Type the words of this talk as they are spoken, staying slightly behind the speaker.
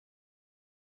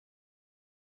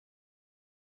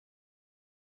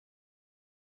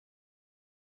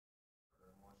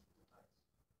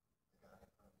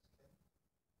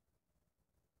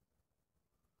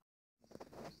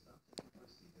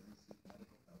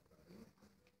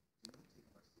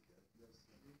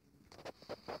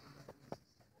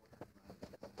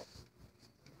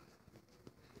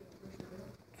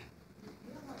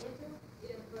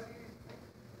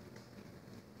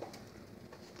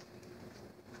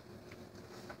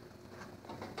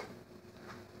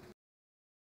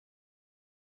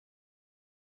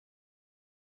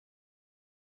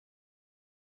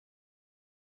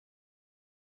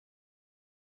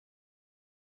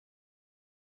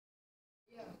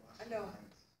I know.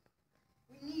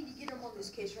 We need to get him on this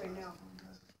case right now.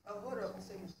 Oh, hold up a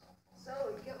second. So,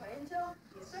 you got my intel?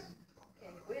 Yes, sir.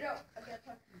 Okay, wait up. I gotta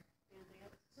talk to you.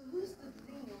 So, who's the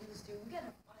thing on this dude? We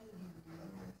gotta find him,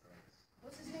 dude.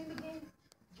 What's his name again?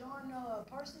 John,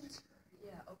 Parsons?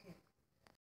 Yeah, okay.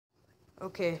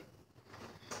 Okay.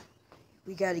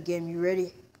 We got a game. You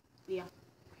ready? Yeah.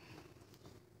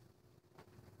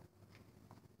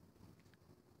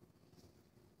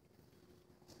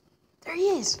 There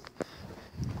he is.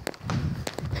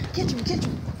 Catch him, catch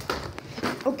him.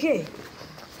 Okay.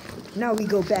 Now we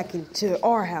go back into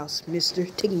our house, mister,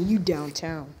 taking you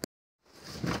downtown.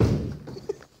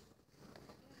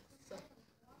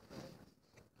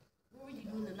 What were you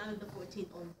doing the night of the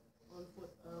 14th on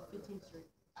 15th Street?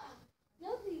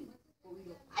 Nothing. What were you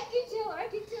doing?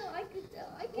 I can tell.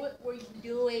 What were you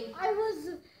doing? I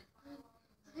was.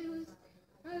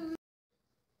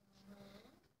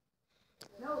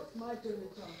 Now it's my turn to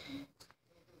talk.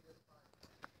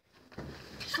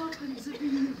 Something's in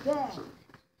your bag.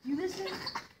 You listen?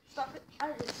 Stop it. I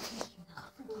didn't teach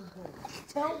you.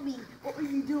 Tell me, what were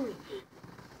you doing?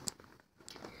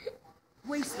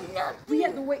 Wasting. Nothing. We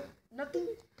had to wait. Nothing?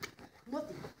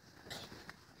 Nothing.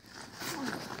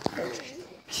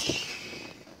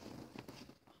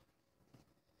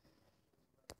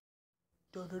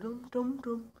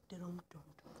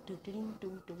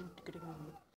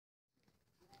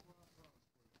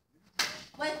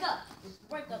 Wake up!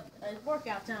 Wake up! It's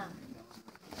workout time.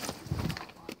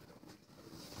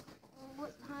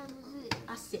 What time is it?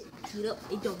 I said, get up.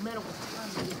 It don't matter what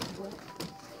time it is, boy.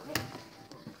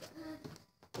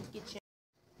 Get your.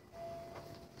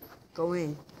 Go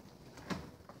in.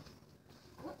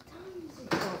 What time is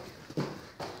it?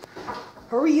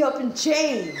 Hurry up and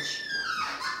change.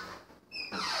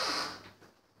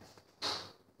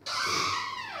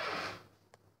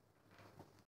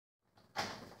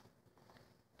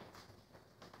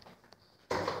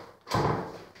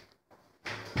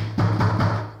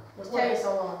 What's taking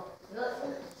so long?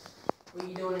 What are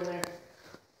you doing in there?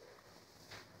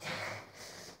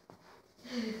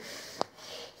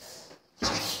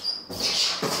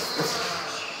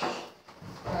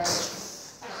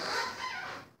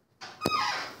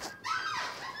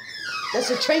 That's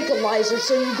a tranquilizer,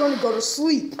 so you're gonna go to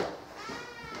sleep.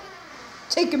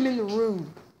 Take him in the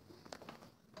room.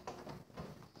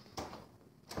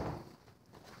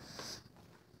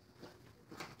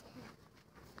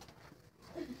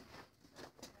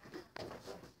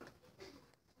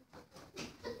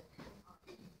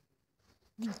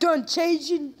 You done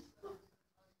changing?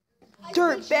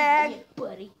 Dirtbag.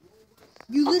 Buddy.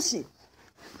 You listen.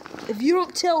 If you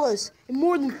don't tell us in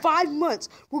more than 5 months,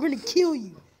 we're gonna kill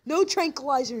you. No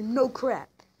tranquilizer, no crap.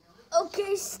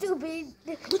 Okay, stupid.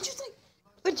 What'd you say?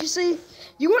 What'd you say?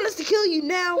 You want us to kill you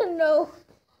now? No.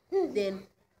 Then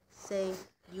say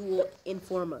you will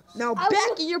inform us. Now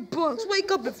back in your bunks.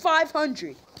 Wake up at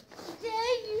 500. Dad,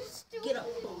 you stupid. Get up.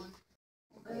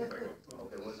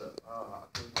 Okay, what's up? Oh,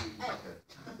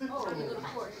 I'm trying to go to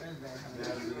court.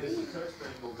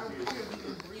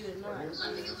 Breathe at night.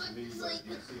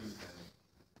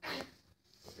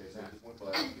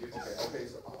 Okay,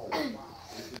 so, oh, wow.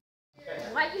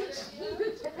 Why you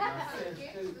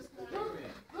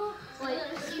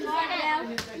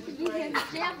you can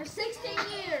down for 16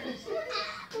 years.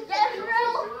 Death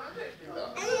row.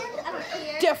 And I don't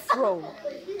care. Death row.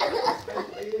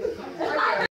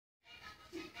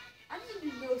 I need to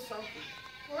know something.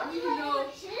 I need to know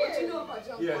what you know about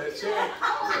John Yeah, that chair.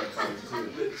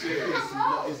 That chair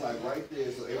is like right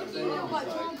there, so everything is like,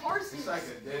 it's like a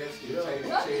desk, a table,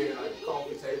 chair, like a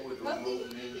coffee table with the remote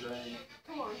and everything.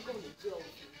 Come on, I'm going to jail.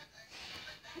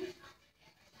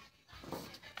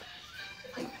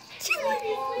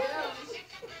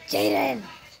 Jaden.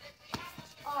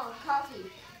 Oh, coffee.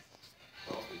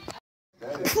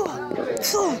 That is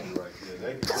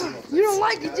right there. You don't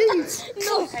like it, do you?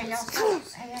 No.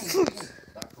 So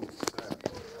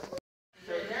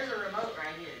there's a remote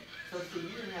right here. So see, you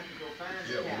didn't have to go find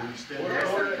Yeah, it. when you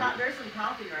stand There's some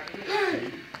coffee right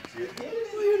here.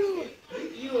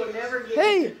 You will never get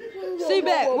Hey, stay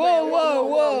back.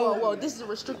 Whoa. This is a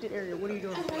restricted area. What are you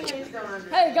doing? Please don't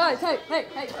understand. Hey, guys, hey,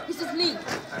 this is me.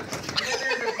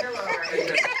 There's a pillow right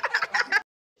here.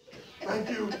 Thank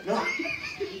you. No.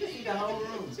 You see the whole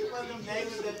room. One of them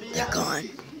neighbors that be They're gone.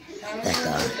 They're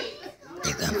gone.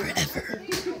 They're gone forever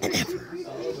and ever.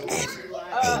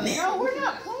 Amen. No, we're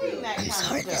not playing that I'm kind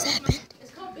sorry of this stuff. happened.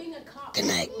 It's called being a cop. Good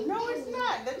night. No, it's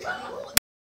not. That's